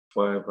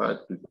for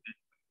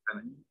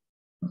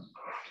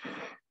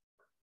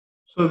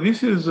so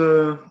this is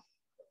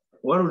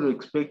what would you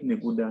expect in a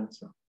good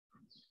answer?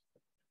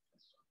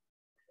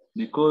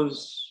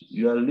 Because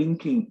you are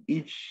linking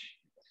each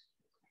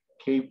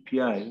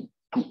KPI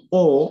to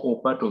all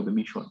or part of the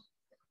mission.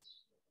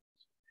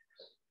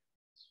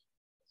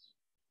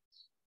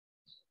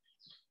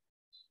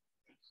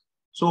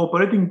 So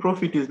operating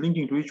profit is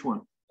linking to each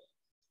one.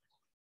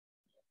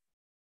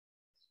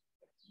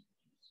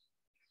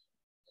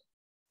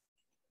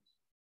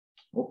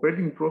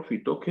 Operating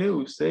profit, okay,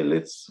 we say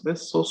let's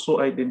also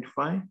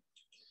identify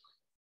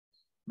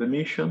the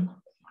mission.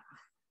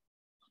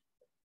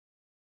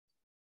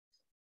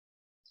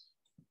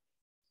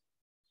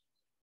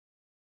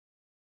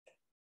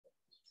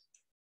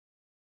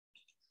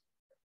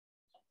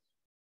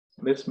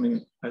 Let's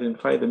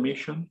identify the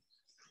mission.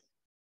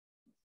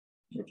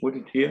 We put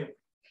it here.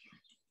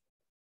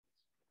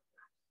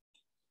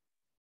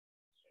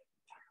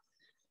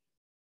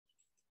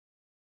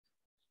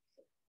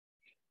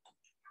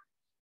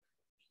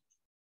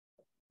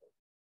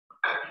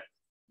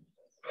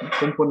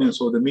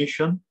 Components of the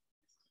mission.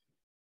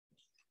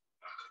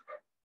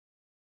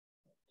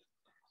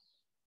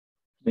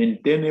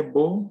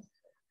 Maintainable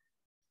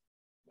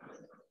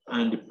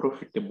and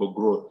profitable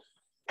growth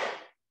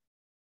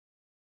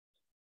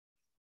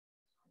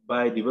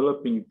by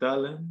developing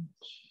talent,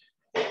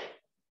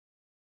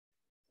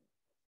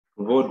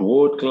 provide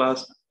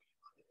world-class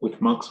with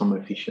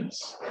maximum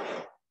efficiency.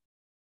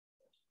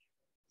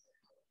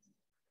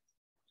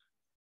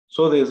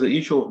 So there's the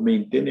issue of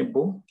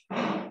maintainable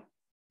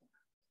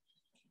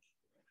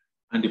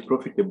and the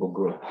profitable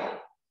growth.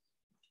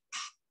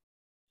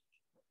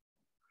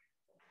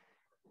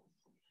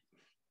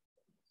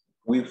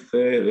 With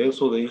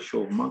also the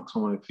issue of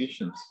maximum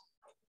efficiency.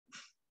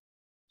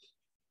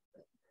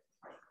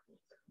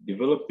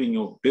 Developing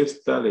your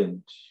best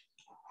talent.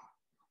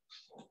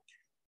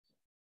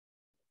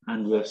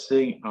 And we are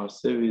saying our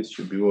service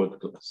should be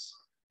world class.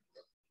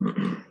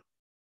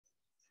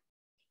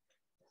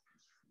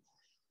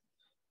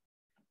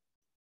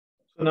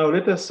 So now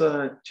let us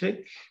check.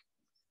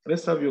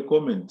 Let's have your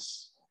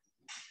comments.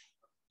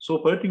 So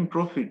operating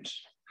profit,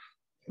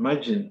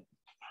 imagine,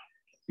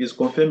 is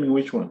confirming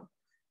which one?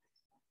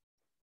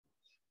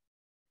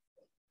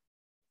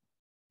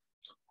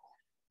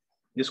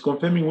 Is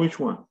confirming which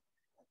one?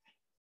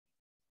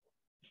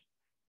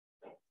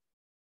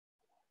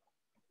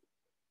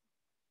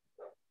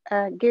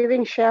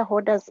 Giving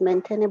shareholders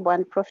maintainable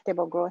and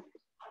profitable growth.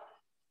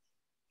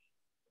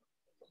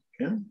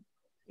 Okay.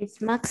 It's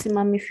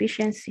maximum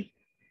efficiency.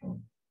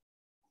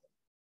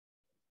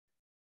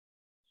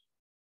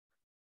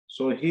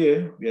 So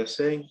here we are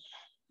saying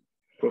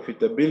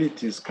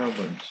profitability is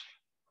covered.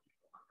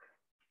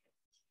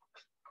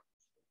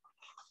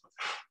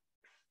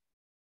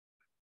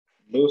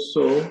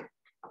 Also,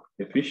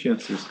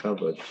 efficiency is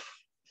covered.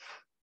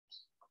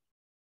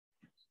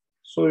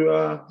 So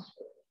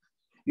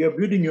you're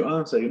building your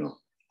answer, you know.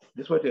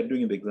 This is what you're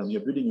doing in the exam.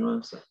 You're building your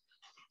answer.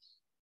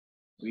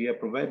 We are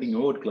providing a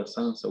world-class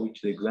answer,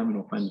 which the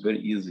examiner finds very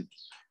easy.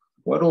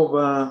 What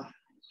of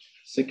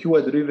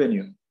secured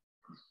revenue?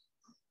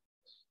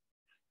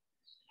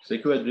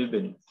 Secured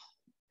revenue.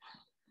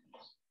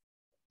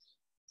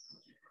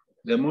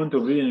 The amount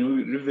of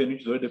revenue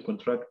is already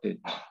contracted.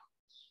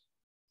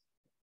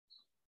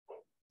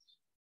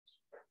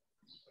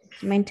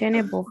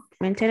 Maintainable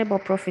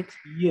profit.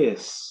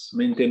 Yes,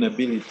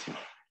 maintainability.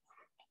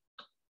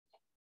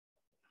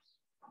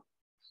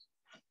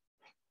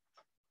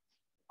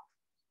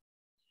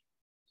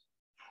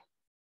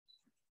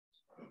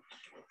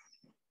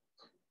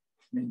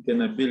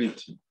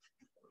 Maintainability.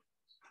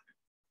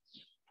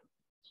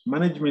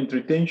 Management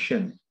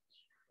retention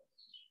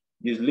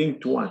is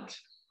linked to what?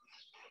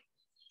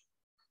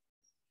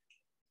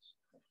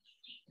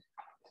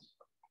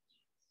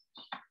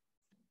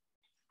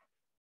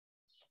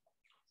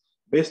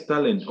 Best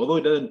talent, although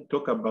it doesn't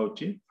talk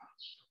about it,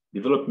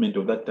 development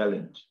of that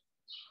talent.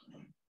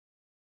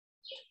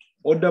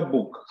 Order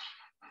book.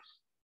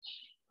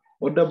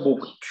 Order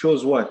book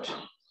shows what?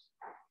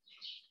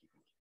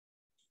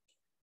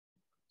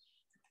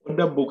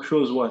 Order book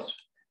shows what?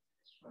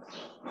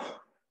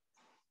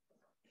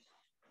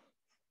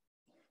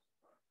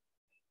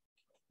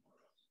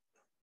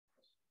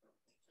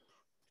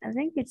 I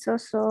think it's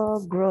also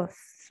growth.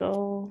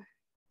 So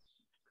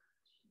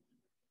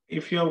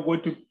if you are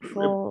going to,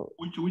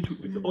 which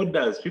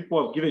orders,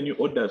 people have given you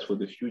orders for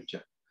the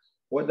future.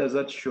 What does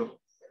that show?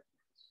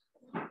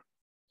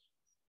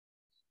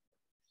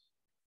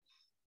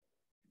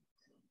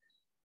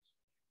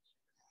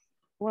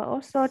 We're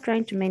also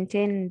trying to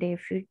maintain the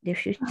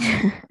future.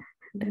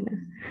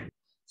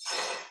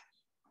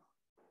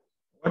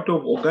 What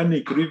of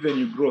organic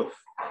revenue growth?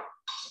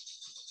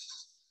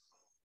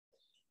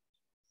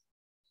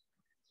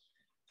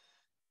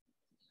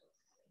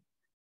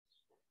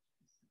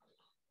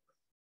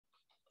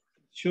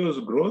 Shows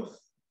growth,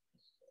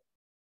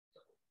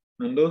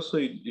 and also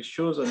it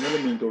shows an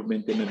element of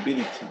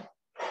maintainability,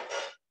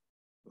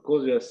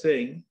 because we are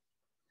saying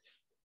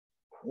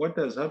what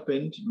has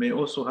happened may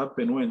also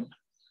happen when?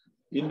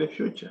 In the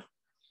future.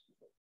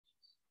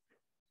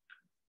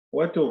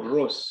 What of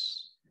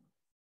Ross?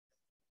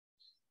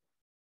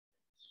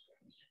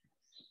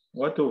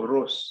 What of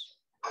Ross?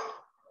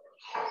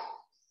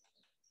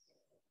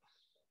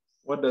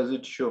 What does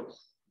it show?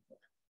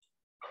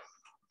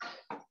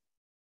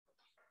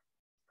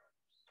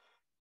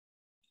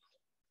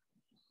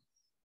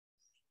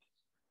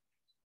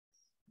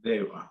 There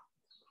you are.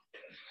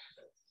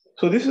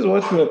 So this is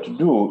what you have to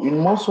do. In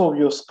most of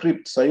your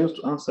scripts, I used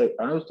to ask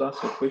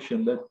a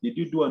question that, did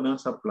you do an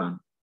answer plan?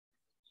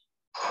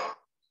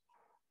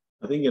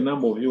 I think a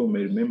number of you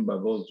may remember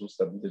those who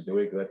submitted the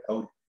work that I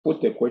would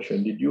put a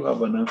question, did you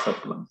have an answer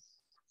plan?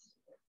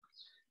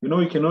 You know,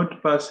 you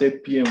cannot pass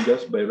Apm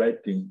just by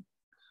writing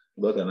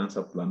without an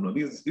answer plan. No,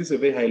 this is a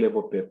very high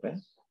level paper.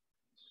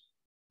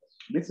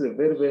 This is a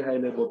very, very high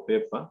level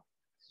paper.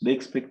 The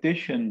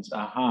expectations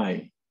are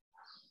high.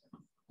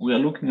 We are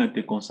looking at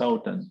a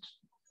consultant.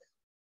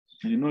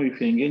 And you know, if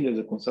you engage as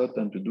a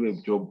consultant to do a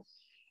job,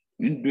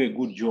 you need to do a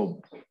good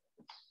job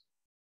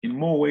in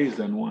more ways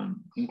than one,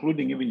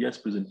 including even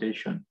just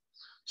presentation,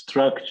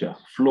 structure,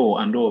 flow,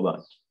 and all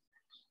that.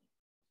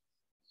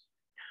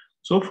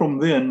 So from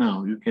there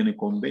now, you can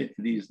convert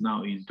these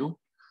now into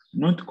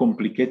not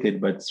complicated,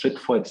 but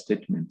straightforward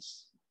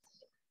statements.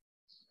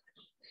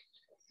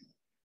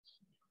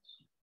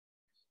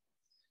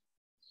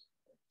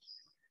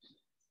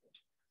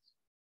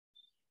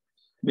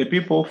 The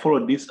people who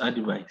follow this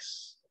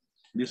advice,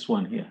 this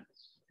one here,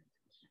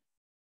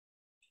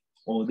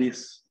 or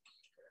this,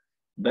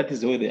 that is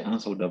the way the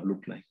answer would have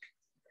looked like.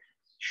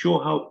 Show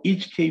how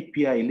each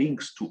KPI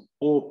links to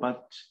all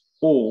part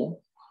or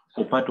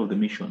part of the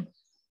mission.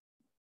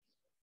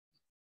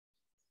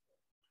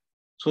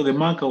 So the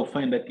marker will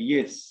find that,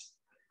 yes,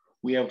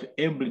 we have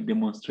ably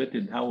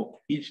demonstrated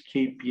how each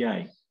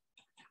KPI,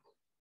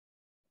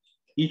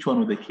 each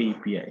one of the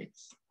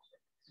KPIs,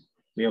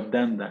 we have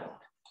done that.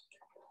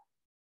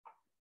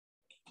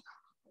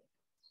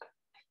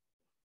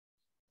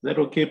 Is that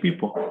okay,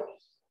 people?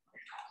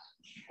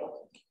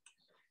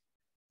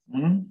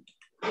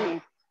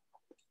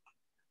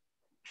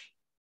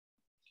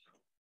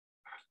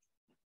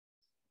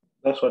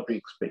 That's what we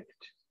expect.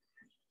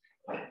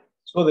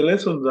 So the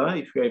lessons are,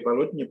 if you are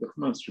evaluating a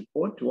performance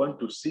report, you want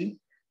to see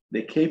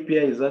the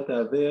KPIs that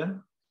are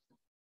there.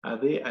 Are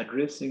they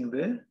addressing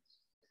the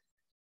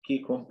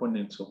key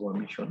components of our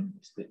mission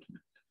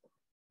statement?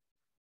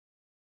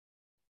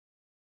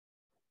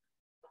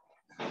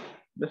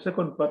 The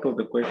second part of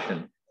the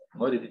question,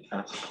 what did it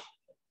ask?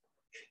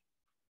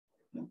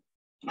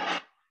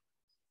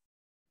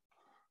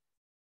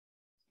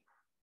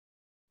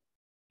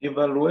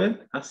 Evaluate,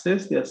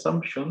 assess the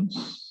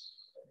assumptions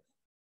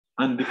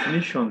and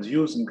definitions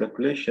used in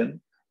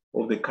calculation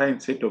of the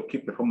current set of key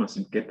performance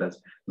indicators.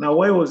 Now,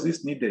 why was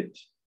this needed?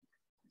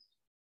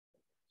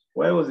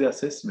 Why was the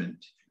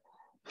assessment?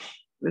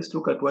 Let's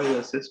look at why the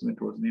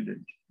assessment was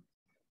needed.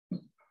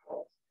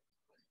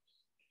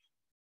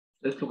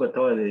 Let's look at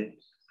how the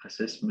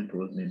assessment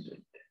was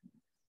needed.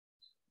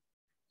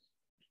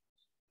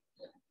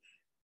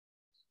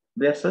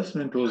 The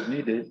assessment was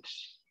needed.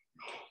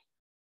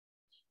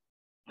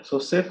 So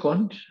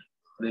second,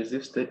 there's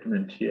this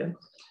statement here.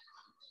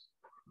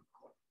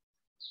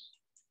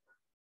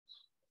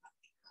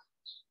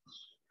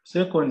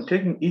 Second,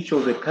 taking each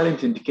of the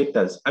current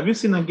indicators. Have you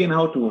seen again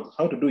how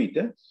to do it?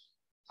 Eh?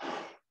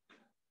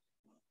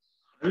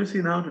 Have you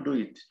seen how to do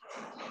it?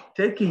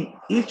 Taking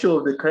each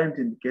of the current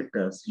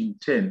indicators in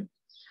turn,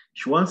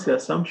 she wants the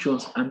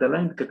assumptions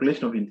underlying the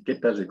calculation of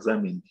indicators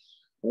examined.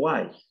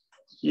 Why?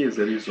 Here's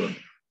the reason.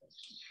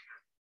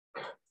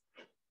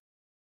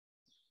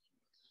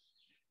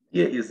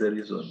 Here is the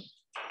reason. Have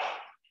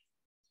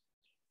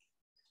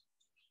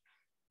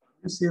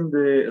you seen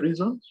the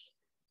reason?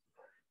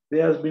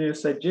 There has been a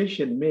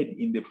suggestion made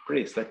in the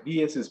press that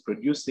DS is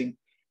producing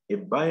a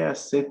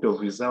biased set of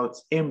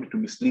results aimed to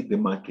mislead the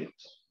market.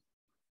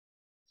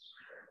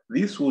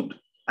 This would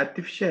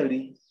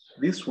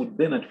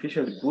then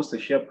artificially boost the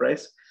share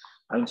price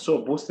and so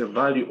boost the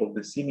value of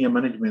the senior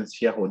management's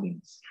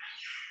shareholdings.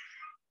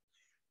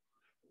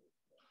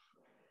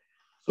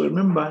 So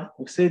remember,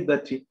 we said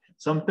that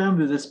sometimes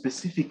there's a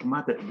specific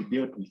matter to be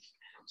dealt with.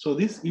 So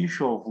this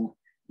issue of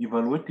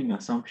evaluating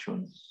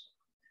assumptions,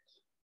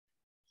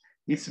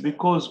 it's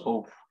because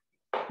of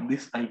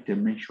this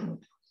item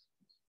mentioned.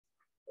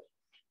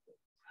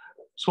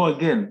 So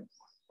again,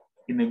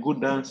 in a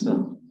good answer,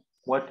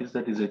 what is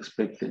that is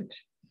expected?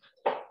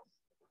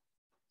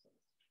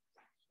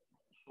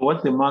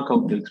 What the marker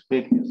would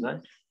expect is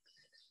that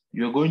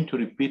you're going to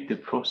repeat the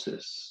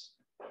process.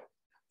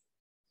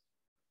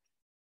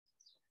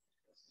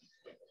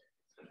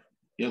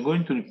 You're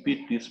going to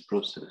repeat this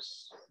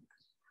process.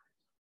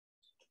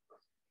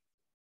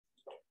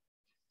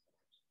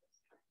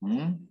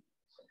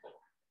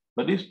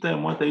 But this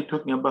time, what are you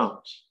talking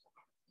about?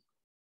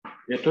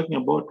 You're talking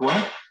about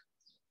what?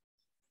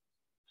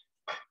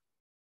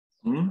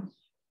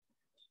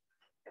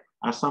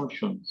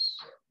 Assumptions.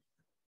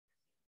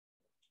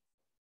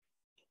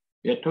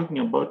 We are talking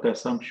about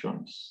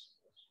assumptions.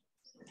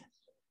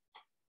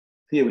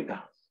 Here we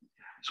are.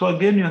 So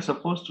again, you are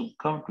supposed to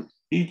count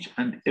each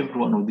and every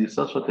one of these.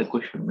 That's what the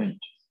question meant.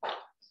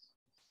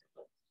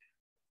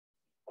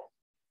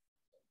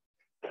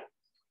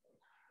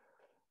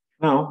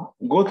 Now,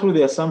 go through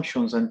the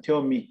assumptions and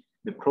tell me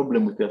the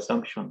problem with the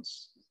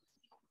assumptions.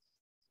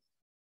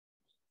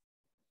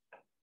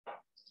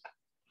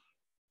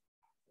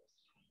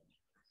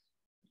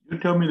 You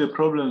tell me the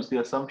problems, the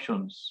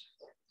assumptions.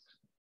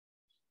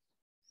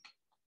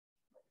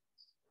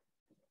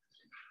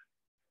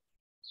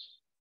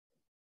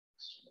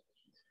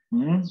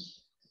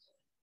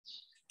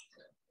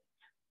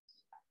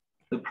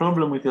 The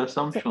problem with the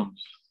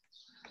assumptions.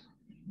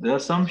 The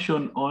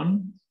assumption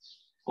on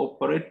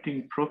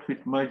operating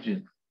profit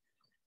margin.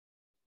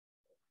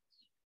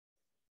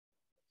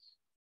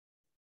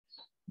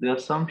 The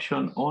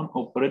assumption on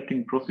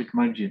operating profit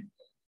margin.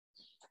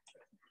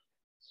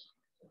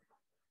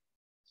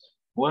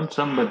 Want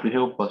somebody to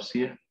help us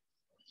here?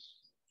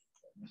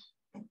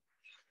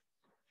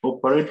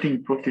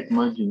 Operating profit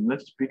margin.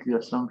 Let's pick the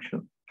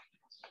assumption.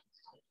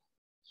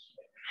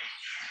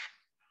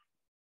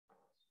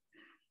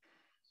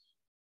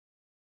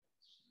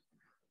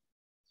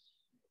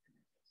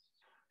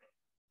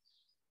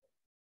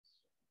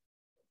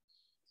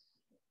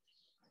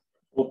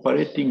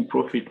 Operating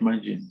profit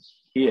margin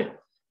here.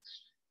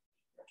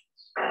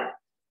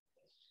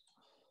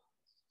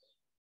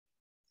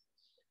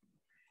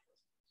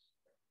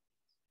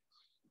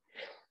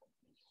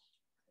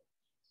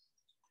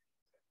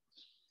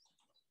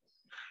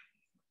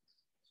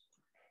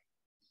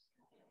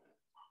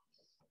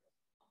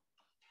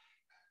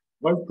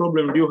 What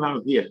problem do you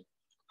have here?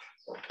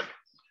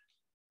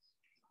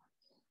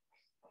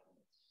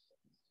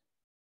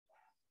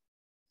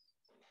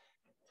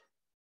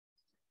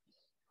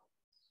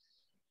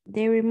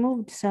 They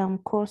removed some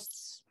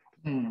costs.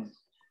 The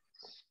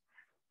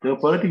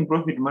operating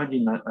profit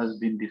margin has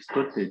been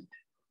distorted.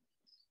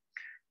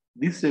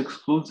 This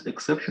excludes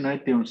exception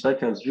items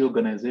such as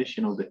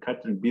reorganization of the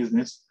catering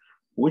business,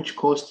 which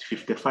cost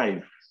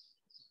 55,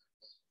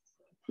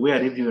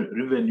 where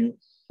revenue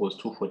was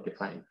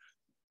 245.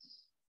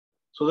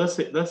 So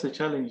that's a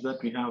challenge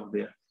that we have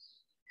there.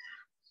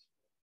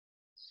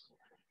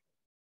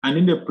 And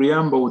in the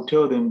preamble, we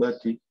tell them that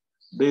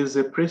there is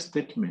a press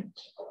statement.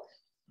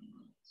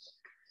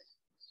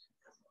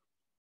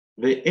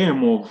 The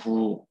aim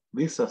of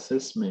this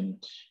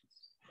assessment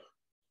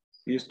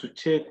is to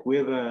check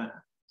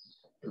whether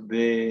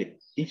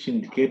each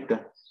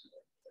indicator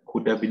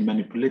could have been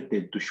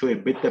manipulated to show a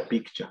better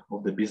picture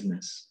of the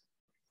business.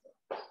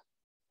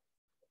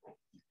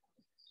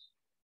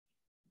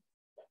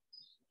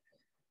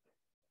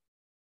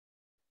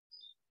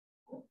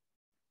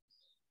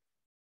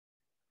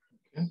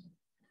 Okay.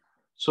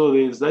 So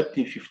there's that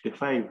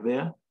 55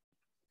 there.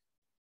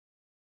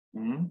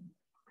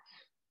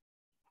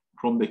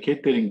 From the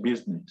catering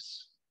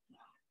business.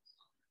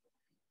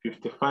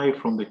 55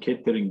 from the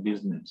catering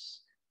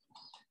business.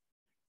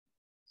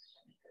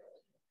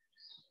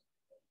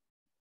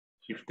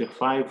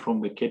 55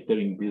 from the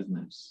catering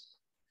business.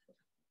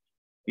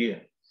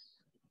 Here.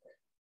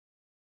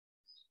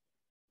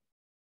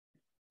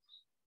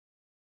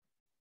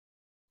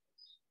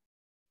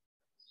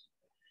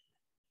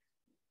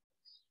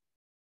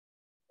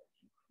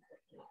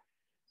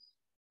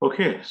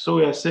 Okay, so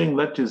we are saying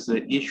that is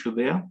the issue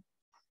there.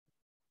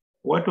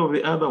 What of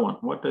the other one?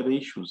 What are the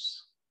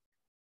issues?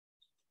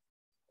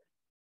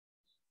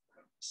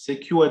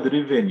 Secured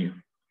revenue.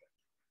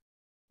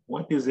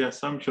 What is the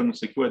assumption of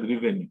secured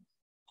revenue?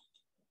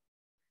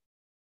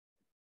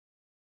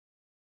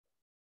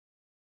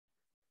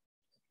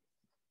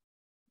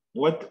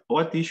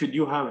 What issue do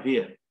you have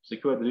here?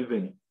 Secured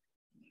revenue.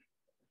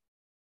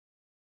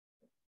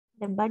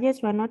 The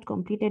budgets were not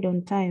completed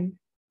on time.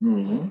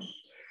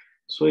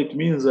 So it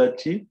means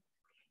that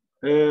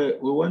we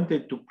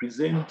wanted to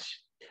present,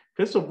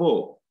 first of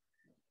all,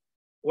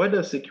 what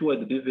does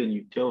secured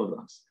revenue tell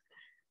us?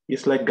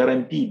 It's like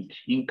guaranteed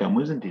income,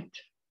 isn't it?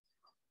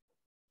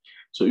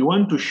 So you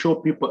want to show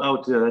people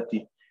out there that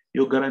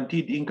your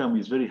guaranteed income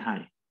is very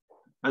high.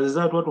 As a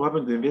result, what will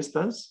happen to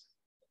investors?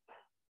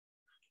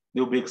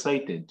 They'll be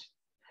excited.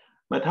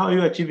 But how are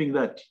you achieving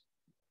that?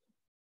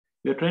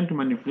 You're trying to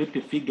manipulate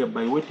the figure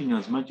by waiting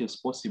as much as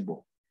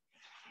possible.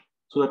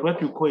 So that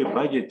what you call a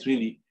budget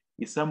really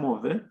is some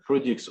of the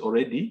projects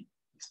already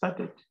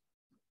started.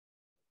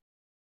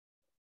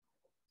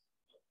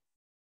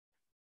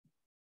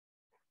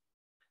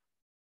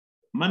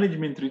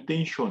 Management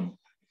retention.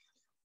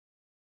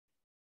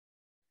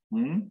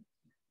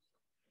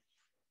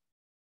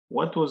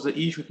 What was the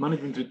issue with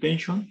management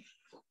retention?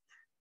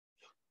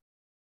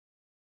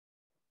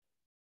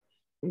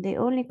 They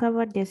only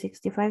covered the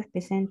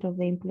 65% of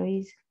the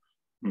employees.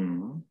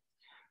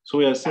 So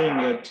we are saying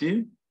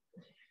that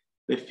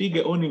the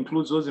figure only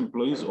includes those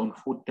employees on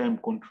full-time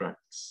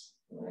contracts.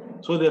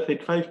 So they're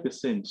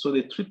 35%. So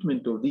the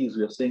treatment of these,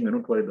 we are saying we're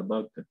not worried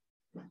about them.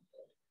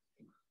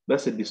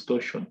 That's a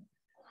distortion.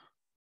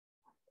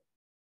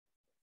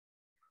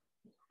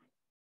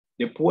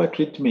 the poor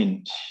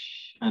treatment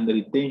and the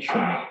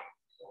retention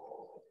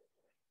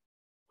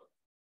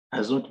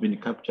has not been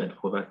captured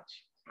for that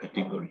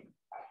category.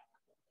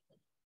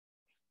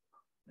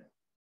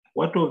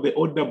 What of the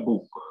order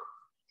book?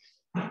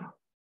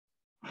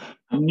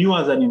 I'm new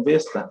as an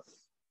investor.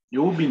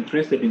 You will be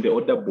interested in the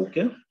order book.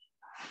 Eh?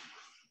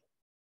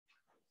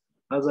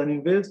 As an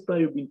investor,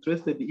 you'll be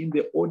interested in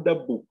the order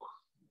book.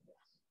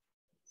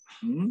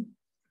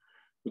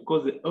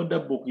 Because the order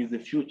book is the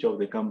future of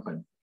the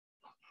company.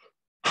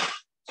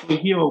 So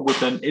here we've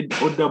got an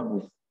order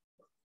book.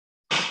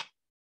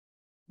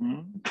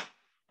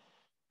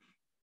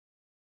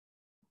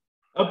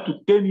 Up to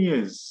 10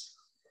 years.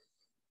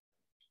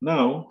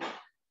 Now,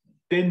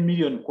 10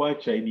 million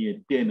kwacha in year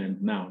 10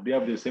 and now, they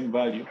have the same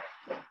value.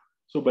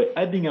 So by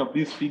adding up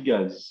these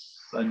figures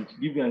and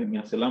giving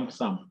us a lump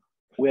sum,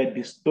 we are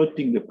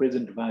distorting the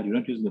present value,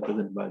 not using the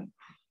present value.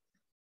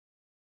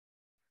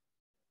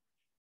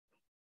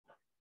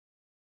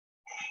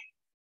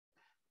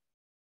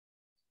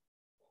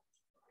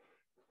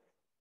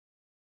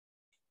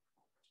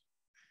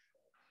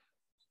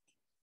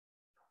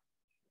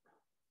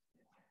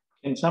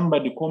 Can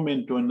somebody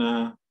comment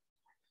on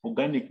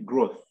organic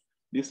growth,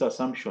 this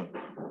assumption?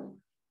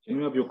 Can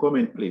you have your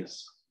comment,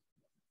 please?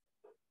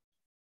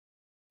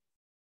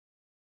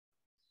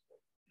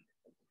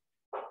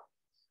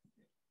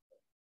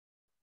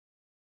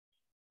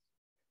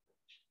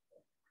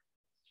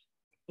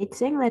 It's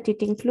saying that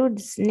it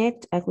includes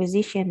net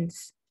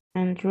acquisitions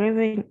and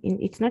revenue.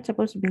 It's not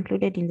supposed to be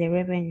included in the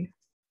revenue.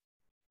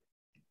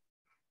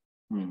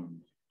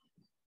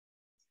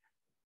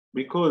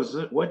 Because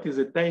what is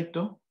the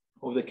title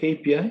of the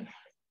KPI?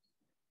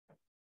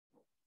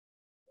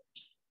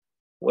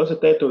 What's the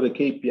title of the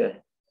KPI?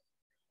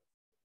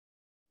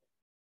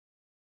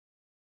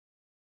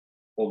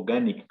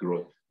 Organic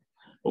growth.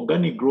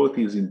 Organic growth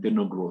is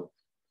internal growth.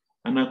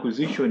 An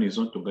acquisition is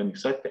not organic.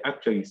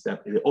 Actually, it's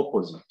the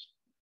opposite.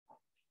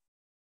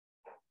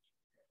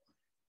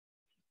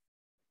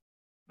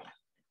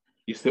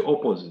 It's the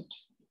opposite.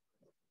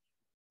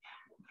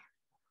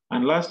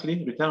 And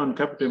lastly, return on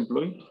capital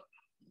employed.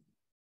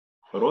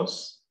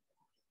 Ross?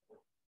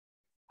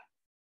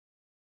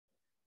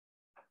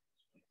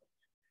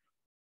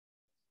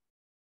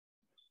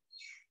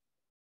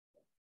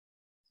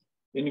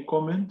 Any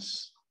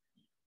comments?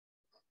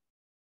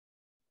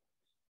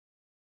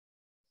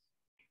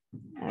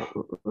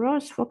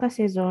 Ross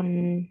focuses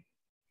on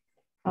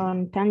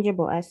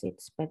tangible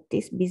assets, but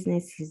this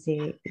business is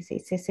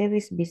a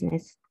service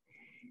business.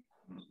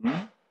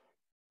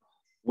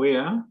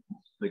 Where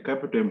the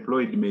capital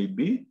employed may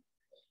be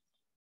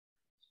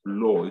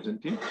low,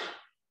 isn't it?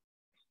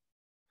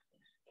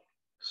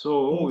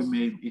 So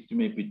yes. It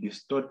may be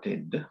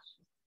distorted.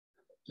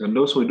 And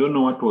also we don't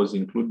know what was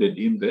included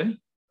in the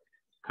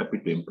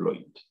capital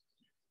employed.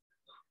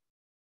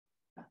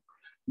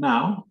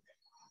 Now,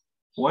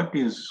 what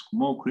is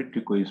more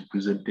critical is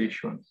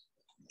presentation,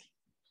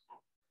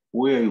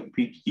 where you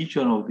pick each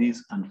one of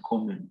these and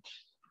comment.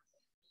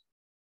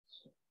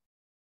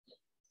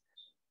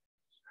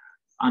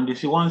 And you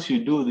see, once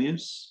you do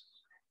this,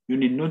 you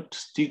need not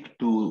stick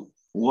to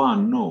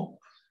one, no.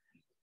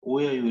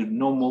 Where you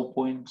know more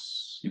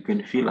points, you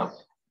can fill up.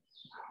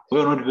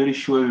 We're not very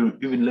sure,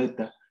 even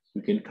later,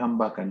 you can come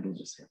back and do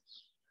the same.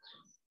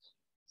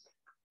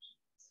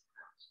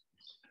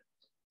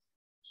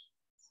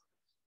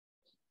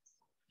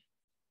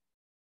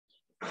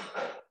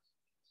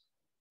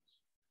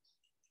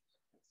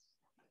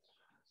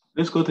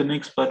 Let's go to the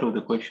next part of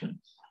the question.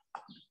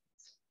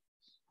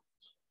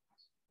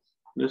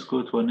 Let's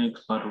go to the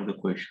next part of the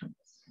question.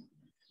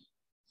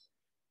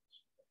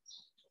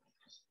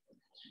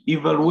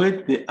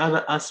 Evaluate the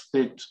other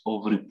aspects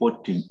of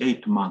reporting,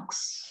 8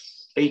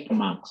 marks. 8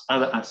 marks,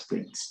 other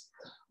aspects.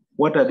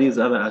 What are these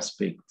other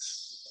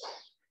aspects?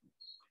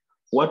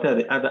 What are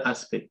the other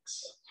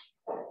aspects?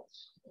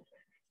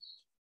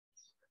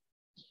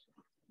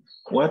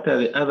 What are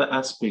the other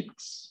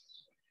aspects?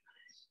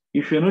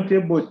 If you're not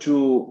able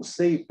to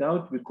say it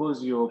out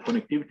because your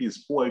connectivity is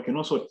poor, you can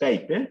also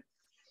type. You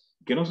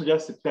can also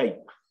just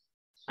type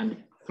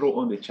and throw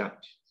on the chat.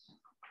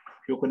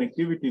 If your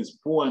connectivity is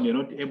poor and you're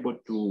not able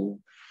to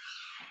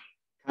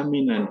come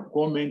in and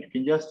comment, you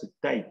can just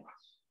type.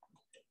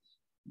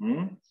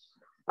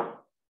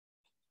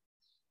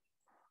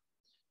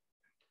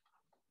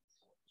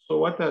 So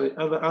what are the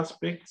other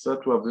aspects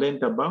that we have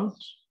learned about?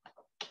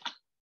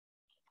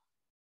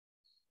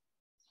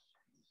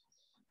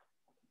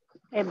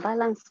 A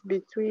balance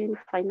between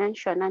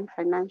financial and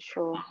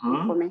non-financial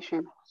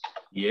information.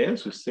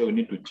 Yes, we say we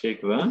need to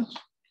check that.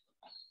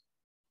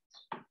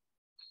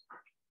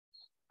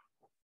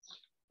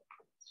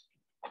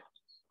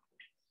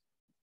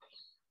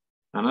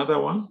 Another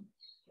one.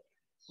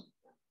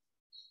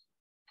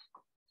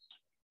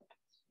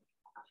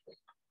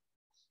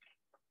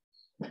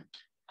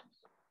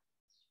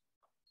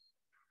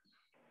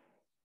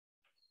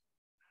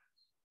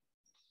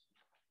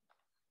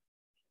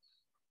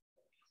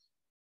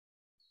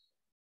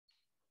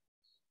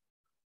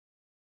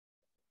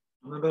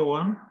 Another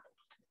one.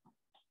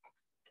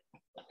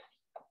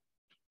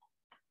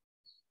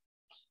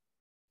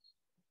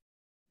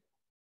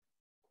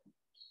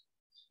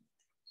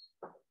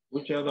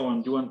 Which other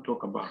one do you want to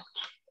talk about?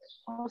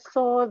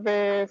 Also,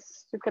 the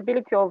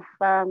suitability of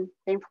the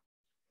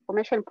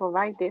information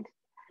provided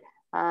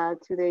to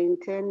the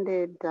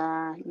intended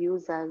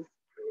users.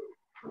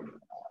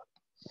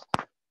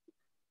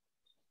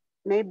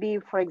 Maybe,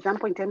 for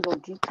example, in terms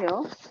of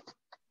detail.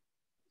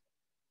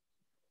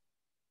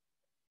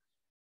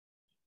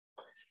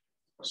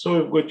 So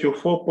you've got your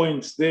 4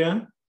 points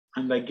there.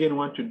 And again,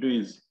 what you do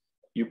is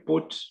you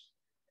put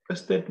a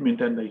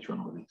statement under each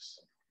one of these.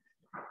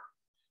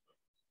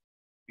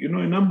 You know,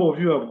 a number of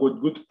you have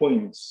got good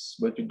points,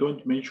 but you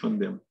don't mention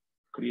them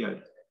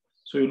clearly.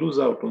 So you lose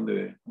out on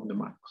the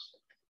marks.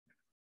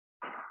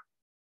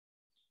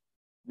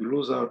 You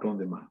lose out on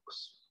the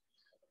marks.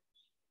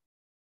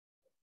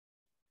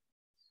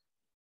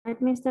 Right,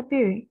 Mr.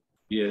 Piri?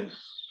 Yes.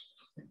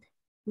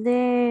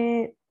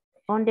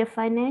 On the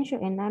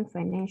financial and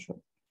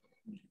non-financial,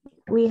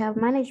 we have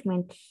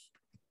management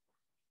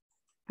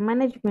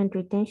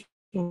retention.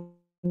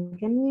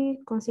 Can we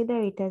consider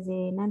it as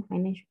a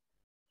non-financial?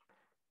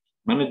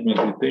 Management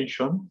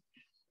retention.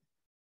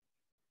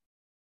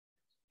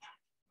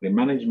 The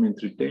management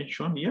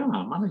retention, yeah,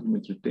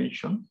 management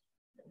retention.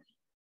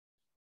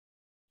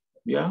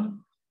 Yeah,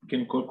 you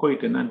can call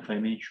it a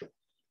non-financial.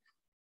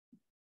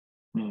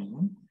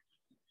 Mm-hmm.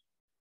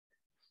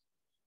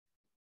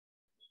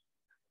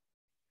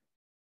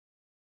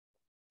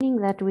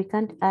 Meaning that we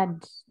can't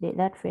add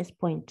that first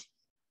point.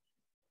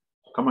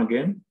 Come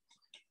again?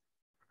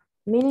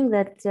 Meaning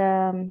that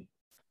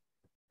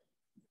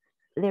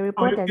the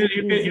report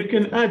you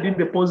can add in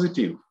the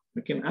positive.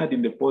 You can add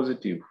in the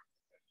positive.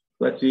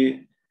 But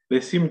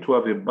they seem to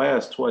have a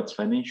bias towards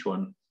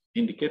financial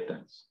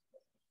indicators.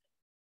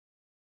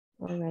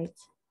 All right.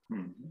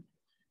 Mm-hmm.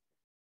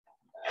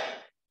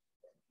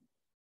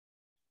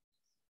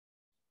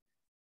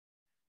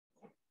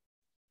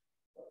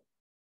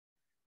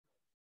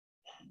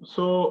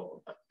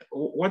 So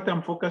what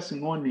I'm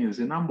focusing on is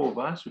a number of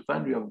us, we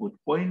find we have good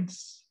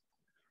points,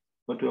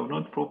 but we have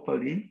not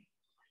properly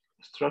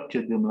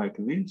structured them like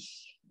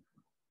this,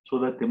 so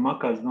that the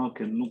markers now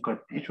can look at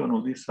each one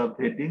of these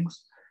subheadings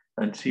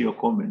and see your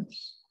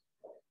comments.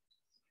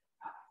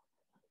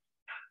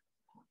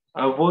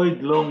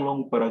 Avoid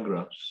long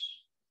paragraphs.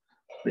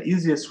 The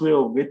easiest way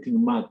of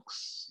getting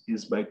marks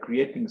is by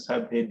creating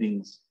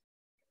subheadings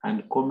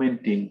and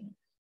commenting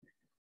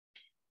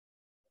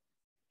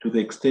to the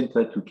extent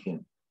that you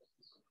can.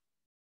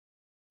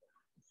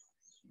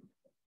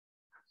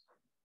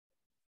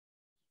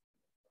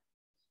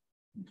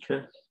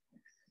 Okay.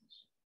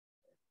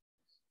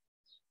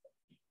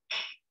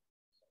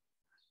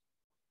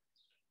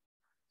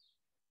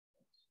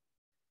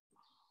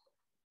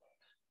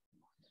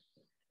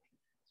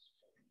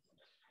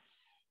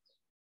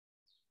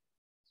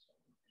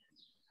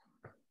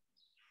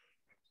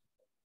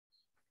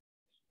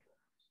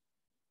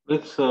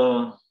 Let's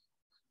come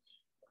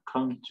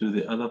to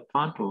the other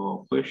part of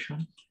our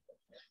question.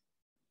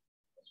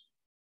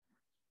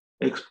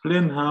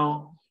 Explain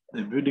how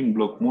the building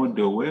block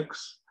model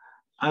works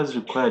as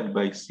required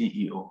by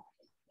CEO.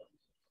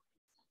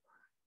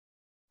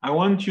 I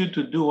want you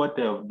to do what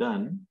I have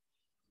done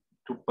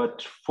to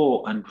part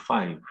 4 and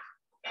 5.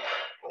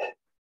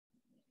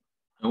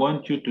 I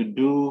want you to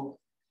do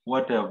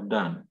what I have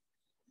done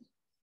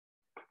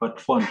to part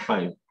 4 and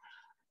 5.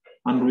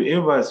 And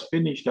whoever has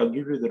finished, I'll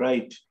give you the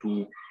right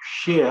to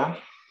share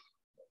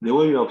the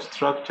way you have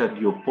structured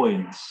your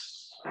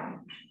points,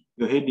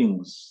 your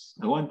headings.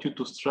 I want you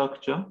to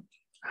structure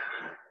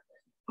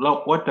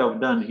what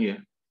I've done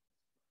here.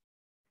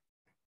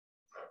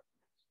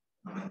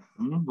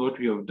 What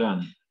we have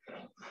done.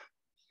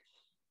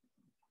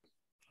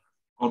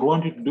 I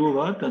want you to do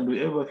that, and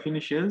whoever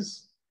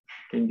finishes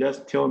can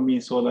just tell me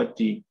so that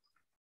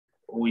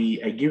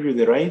I give you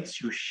the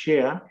rights, you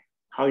share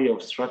how you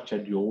have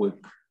structured your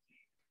work.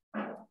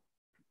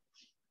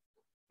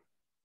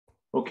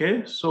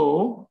 Okay,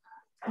 so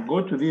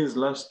go to these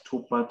last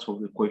 2 parts of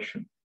the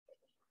question.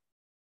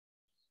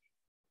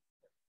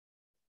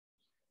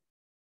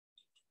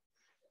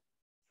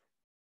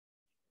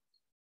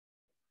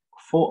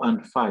 Four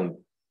and 5,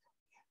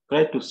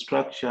 try to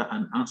structure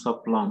an answer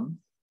plan.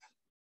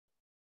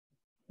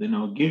 Then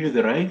I'll give you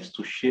the rights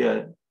to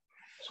share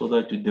so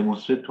that you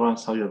demonstrate to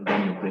us how you have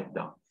done your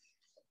breakdown.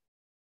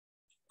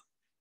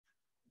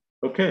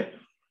 Okay,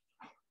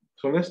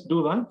 so let's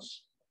do that.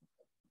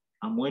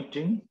 I'm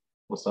waiting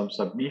for some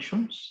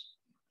submissions.